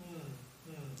smart.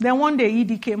 Then one day,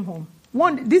 Edie came home.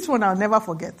 This one I'll never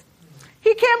forget.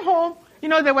 He came home.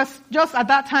 They were just at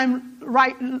that time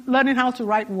learning how to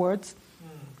write words.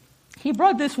 He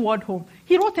brought this word home.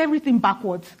 He wrote everything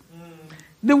backwards.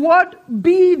 The word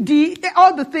B, D,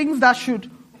 all the things that should.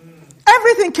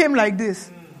 Everything came like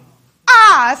this.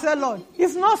 I said, Lord,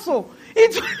 it's not so.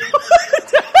 This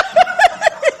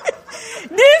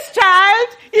child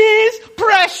is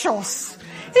precious.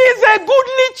 He's a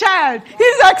goodly child.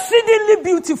 He's exceedingly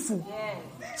beautiful.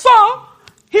 So,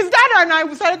 his dad and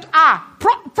I said,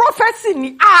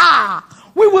 prophecy,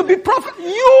 we will be prophet.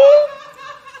 You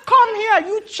come here,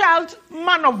 you child,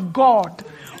 man of God.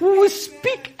 We will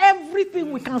speak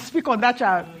everything we can speak on that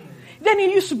child. Then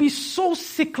he used to be so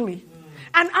sickly.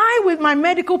 And I, with my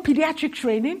medical pediatric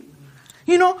training,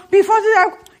 before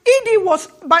Edie was,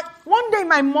 but one day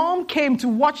my mom came to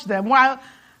watch them while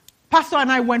Pastor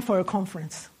and I went for a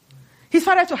conference. He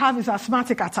started to have his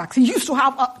asthmatic attacks. He used to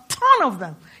have a ton of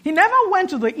them. He never went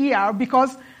to the ER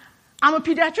because I'm a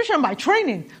pediatrician by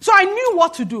training. So I knew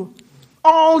what to do.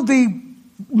 All the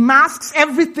masks,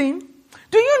 everything.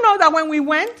 Do you know that when we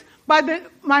went,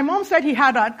 my mom said he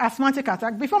had an asthmatic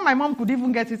attack. Before my mom could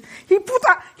even get it,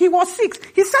 he was 6.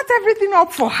 He set everything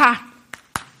up for her.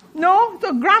 No,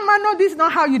 so grandma, no, this is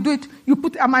not how you do it.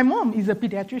 And my mom is a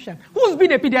pediatrician. Who's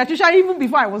been a pediatrician even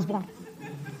before I was born?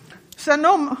 So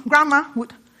no, grandma,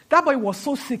 that boy was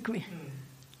so sickly.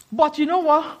 But you know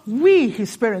what? We,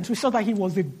 his parents, we saw that he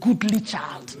was a goodly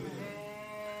child.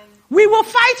 We will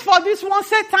fight for this one.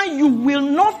 Satan, you will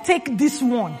not take this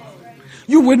one.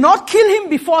 You will not kill him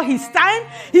before his time.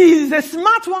 He is a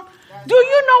smart one. Do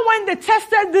you know when they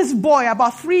tested this boy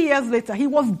about 3 years later, he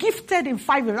was gifted in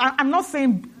 5 years. I'm not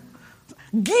saying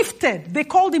gifted. They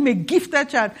called him a gifted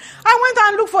child. I went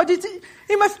and looked for this.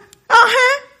 He must,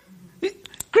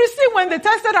 Christy, when they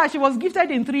tested her, she was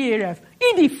gifted in 3 areas.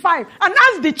 Edie, 5. And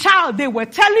as the child, they were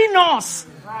telling us.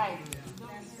 Right.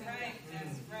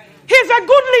 He's a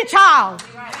goodly child.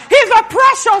 He's a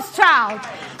precious child.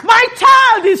 My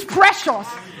child is precious.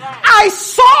 I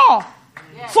saw.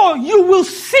 So you will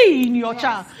see in your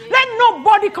child. Let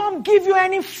nobody come give you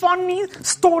any funny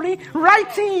story,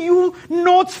 writing you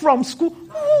notes from school.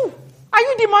 Ooh, are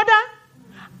you the mother?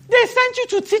 They sent you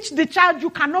to teach the child. You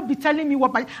cannot be telling me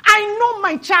what I know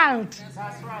my child.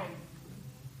 That's right.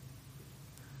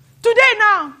 Today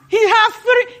now, he has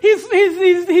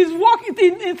he's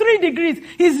working in 3 degrees.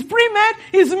 His pre-med,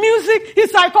 his music, his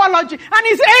psychology, and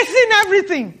he's acing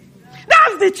everything.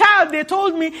 That's the child they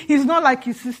told me he's not like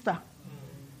his sister.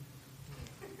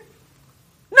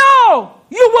 No,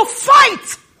 you will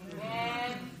fight.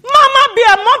 Amen. Mama, be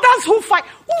a mothers who fight.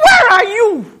 Where are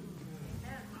you?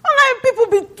 Let people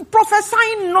be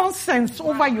prophesying nonsense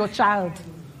over your child.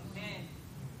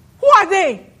 Who are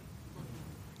they?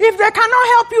 If they cannot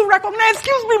help you recognize,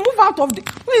 excuse me, move out of the...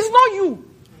 It's not you.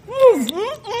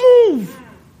 Move.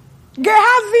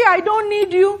 Gehazi, I don't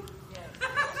need you.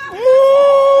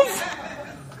 Move.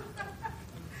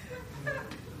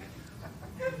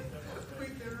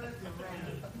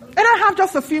 And I have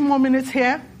just a few more minutes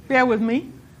here. Bear with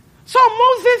me. So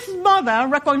Moses' mother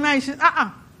recognizes,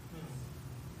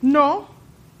 no.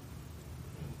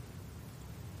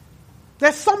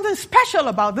 There's something special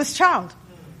about this child.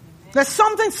 There's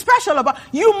something special about...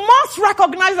 You must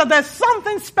recognize that there's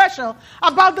something special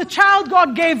about the child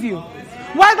God gave you.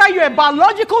 Whether you're a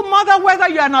biological mother, whether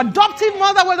you're an adoptive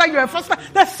mother, whether you're a foster...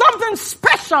 There's something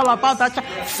special about that child.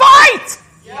 Fight!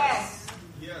 Yes.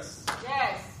 Yes.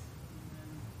 Yes.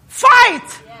 Fight!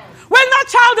 Yes. When that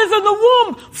child is in the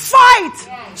womb, fight!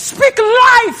 Yes. Speak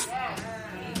life! Yes.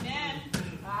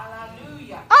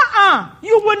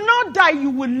 You will not die, you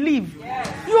will live.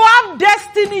 Yes. You have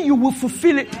destiny, you will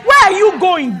fulfill it. Where are you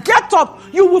going? Get up.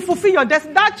 You will fulfill your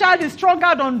destiny. That child is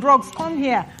stronger than drugs. Come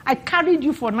here. I carried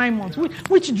you for 9 months.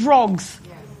 Which drugs?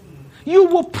 Yes. You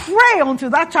will pray until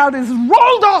that child is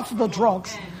rolled off the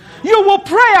drugs. You will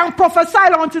pray and prophesy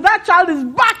until that child is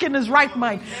back in his right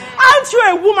mind. Aren't you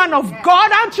a woman of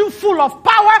God? Aren't you full of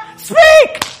power?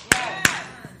 Speak!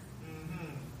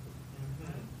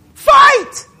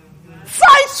 Fight!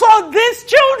 Fight for these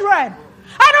children.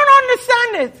 I don't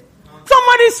understand it.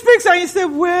 Somebody speaks and you say,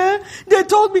 well, they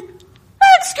told me.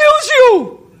 Excuse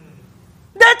you.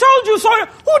 They told you, so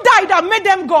who died that made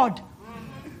them God?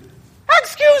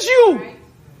 Excuse you.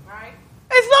 Right.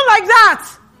 It's not like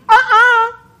that.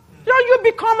 Don't you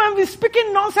become and be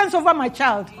speaking nonsense over my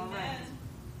child. Amen.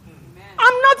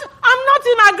 I'm not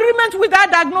in agreement with that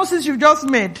diagnosis you just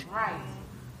made. Right.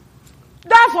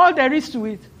 That's all there is to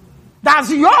it.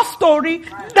 That's your story.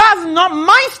 Right. That's not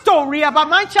my story about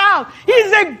my child.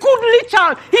 He's a goodly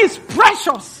child. He's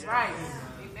precious. Right.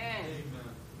 Amen.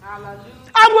 Hallelujah.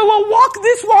 And we will walk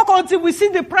this walk until we see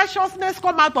the preciousness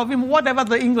come out of him, whatever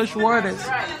the English word is.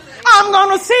 Right. I'm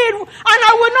going to see it, and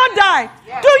I will not die.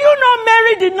 Yes. Do you know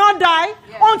Mary did not die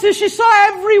until she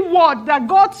saw every word that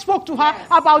God spoke to her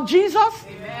about Jesus?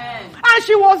 Amen. And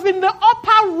she was in the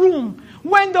upper room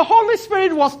when the Holy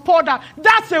Spirit was poured out.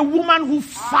 That's a woman who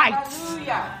fights.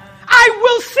 Hallelujah. I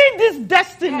will see this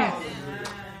destiny. Yes.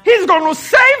 He's going to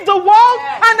save the world,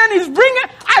 and then he's bringing,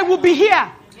 I will be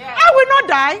here. Yes. I will not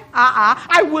die.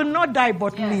 I will not die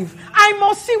but live. I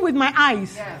must see with my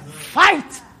eyes. Yes.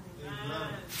 Fight.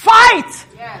 Fight.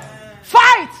 Yes.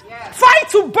 Fight. Yes. Fight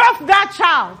to birth that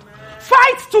child.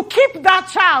 Fight to keep that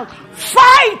child.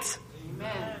 Fight.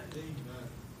 Amen.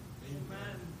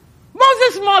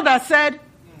 Moses' mother said,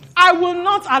 I will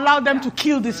not allow them to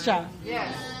kill this child.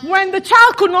 Yes. When the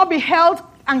child could not be held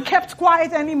and kept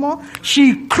quiet anymore,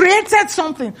 she created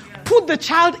something, put the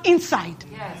child inside.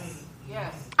 Yes.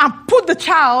 Yes. And put the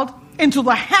child into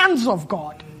the hands of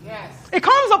God. Yes. It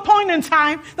comes a point in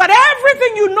time that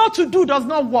everything you know to do does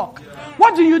not work.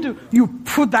 What do? You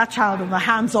put that child in the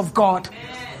hands of God.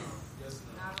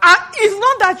 And it's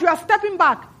not that you are stepping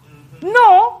back.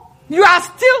 No, you are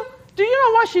still. Do you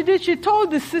know what she did? She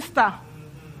told the sister,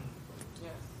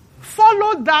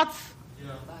 follow that,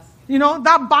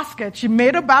 that basket. She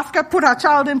made a basket, put her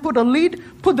child in, put a lid,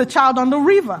 put the child on the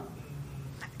river.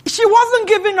 She wasn't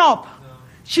giving up.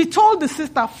 She told the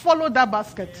sister, follow that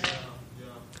basket.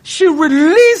 She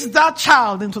released that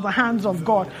child into the hands of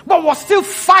God, but was still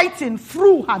fighting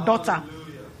through her daughter.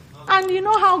 And you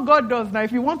know how God does now.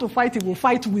 If you want to fight, He will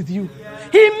fight with you.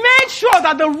 He made sure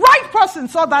that the right person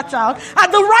saw that child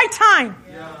at the right time.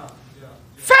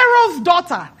 Pharaoh's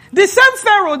daughter, the same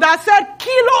Pharaoh that said,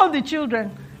 kill all the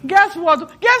children. Guess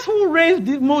what? Guess who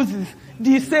raised Moses?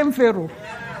 The same Pharaoh.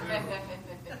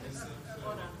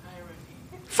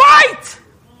 Fight!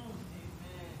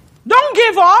 Don't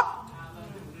give up.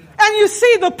 And you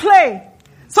see the play.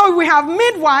 So we have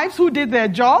midwives who did their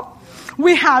job.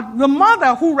 We had the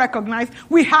mother who recognized.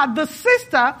 We had the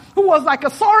sister who was like a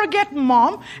surrogate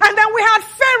mom. And then we had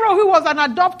Pharaoh who was an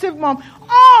adoptive mom.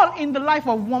 All in the life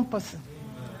of one person.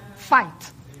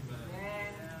 Fight.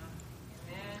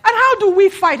 And how do we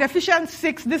fight? Ephesians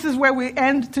 6, this is where we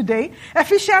end today.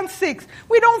 Ephesians 6.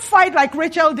 We don't fight like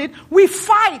Rachel did. We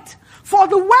fight. For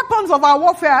the weapons of our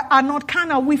warfare are not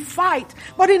carnal. We fight.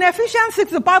 But in Ephesians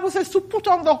 6, the Bible says to put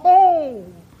on the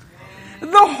whole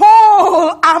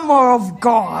armor of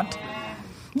God.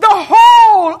 The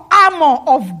whole armor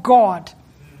of God.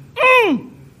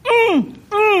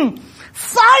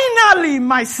 Finally,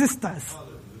 my sisters.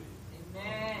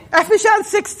 Ephesians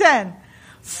 6:10.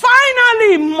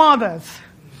 Finally, mothers,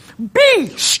 be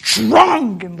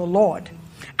strong in the Lord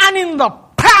and in the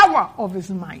power of His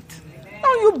might.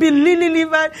 Don't you be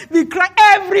be crying.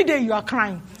 Every day you are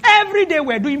crying. Every day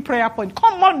we're doing prayer point.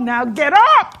 Come on now, get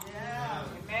up.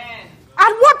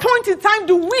 At what point in time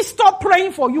do we stop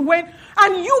praying for you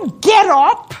and you get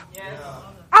up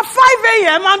at 5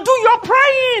 a.m. and do your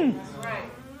praying?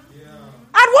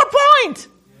 At what point?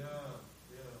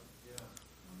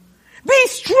 Be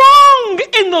strong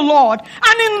in the Lord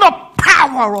and in the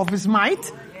power of His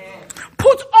might.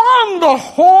 Put on the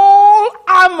whole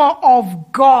armor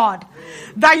of God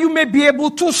that you may be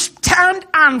able to stand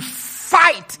and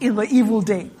fight in the evil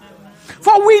day.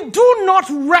 For we do not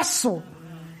wrestle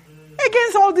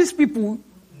against all these people.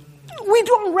 We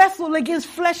don't wrestle against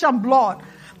flesh and blood.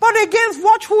 But against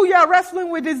who you are wrestling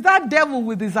with is that devil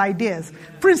with his ideas,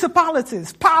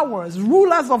 principalities, powers,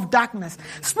 rulers of darkness,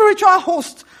 spiritual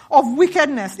hosts of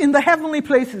wickedness in the heavenly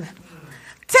places.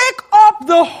 Take up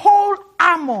the whole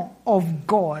armor of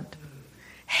God,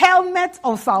 helmet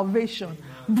of salvation,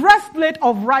 breastplate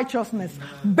of righteousness,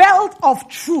 belt of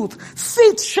truth,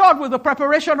 feet shod with the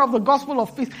preparation of the gospel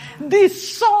of peace, the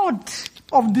sword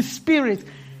of the Spirit,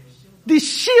 the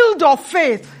shield of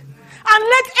faith. And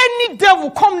let any devil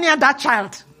come near that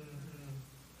child.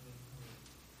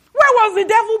 Where was the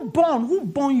devil born? Who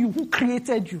born you? Who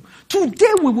created you?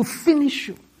 Today we will finish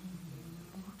you.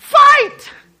 Fight!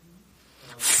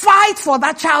 Fight for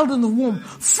that child in the womb.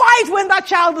 Fight when that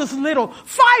child is little.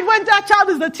 Fight when that child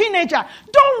is a teenager.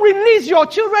 Don't release your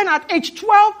children at age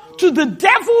 12 to the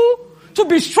devil to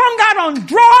be strung out on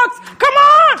drugs. Come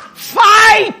on!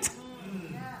 Fight!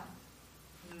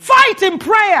 Fight in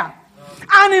prayer.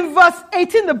 And in verse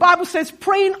 18, the Bible says,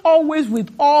 praying always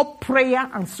with all prayer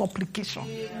and supplication.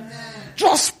 Amen.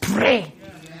 Just pray.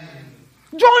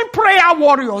 Amen. Join prayer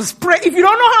warriors. Pray. If you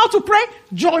don't know how to pray,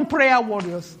 join prayer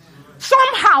warriors.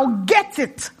 Somehow get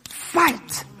it.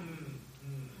 Fight.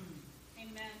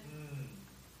 Amen.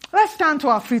 Let's stand to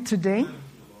our feet today.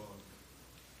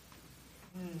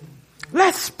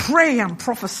 Let's pray and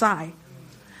prophesy.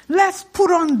 Let's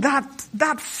put on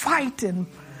that fighting.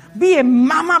 Be a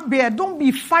mama bear. Don't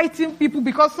be fighting people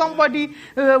because somebody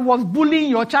was bullying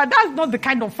your child. That's not the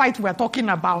kind of fight we're talking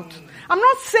about. I'm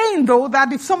not saying, though,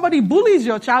 that if somebody bullies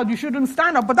your child, you shouldn't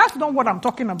stand up. But that's not what I'm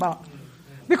talking about.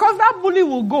 Because that bully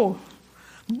will go.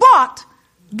 But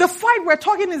the fight we're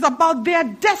talking is about their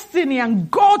destiny and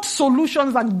God's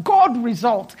solutions and God's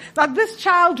results that this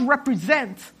child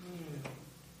represents.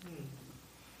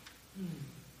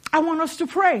 I want us to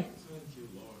pray.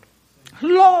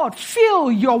 Lord,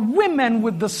 fill your women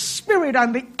with the spirit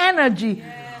and the energy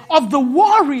of the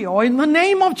warrior in the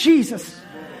name of Jesus.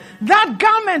 That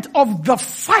garment of the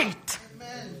fight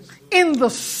in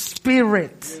the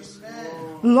spirit.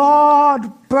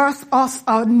 Lord, birth us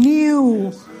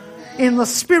anew in the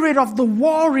spirit of the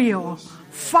warrior,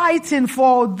 fighting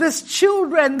for these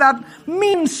children that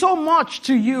mean so much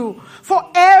to you. For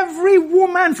every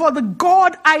woman, for the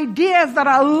God ideas that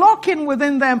are lurking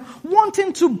within them,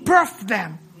 wanting to birth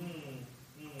them.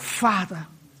 Father,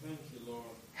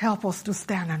 help us to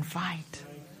stand and fight.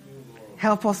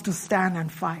 Help us to stand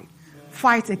and fight.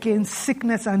 Fight against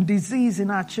sickness and disease in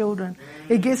our children,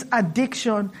 against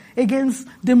addiction, against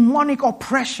demonic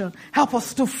oppression. Help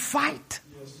us to fight.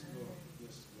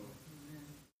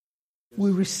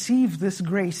 We receive this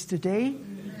grace today,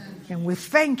 and we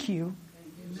thank you.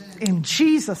 In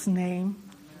Jesus' name,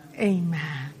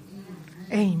 amen.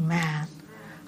 Amen.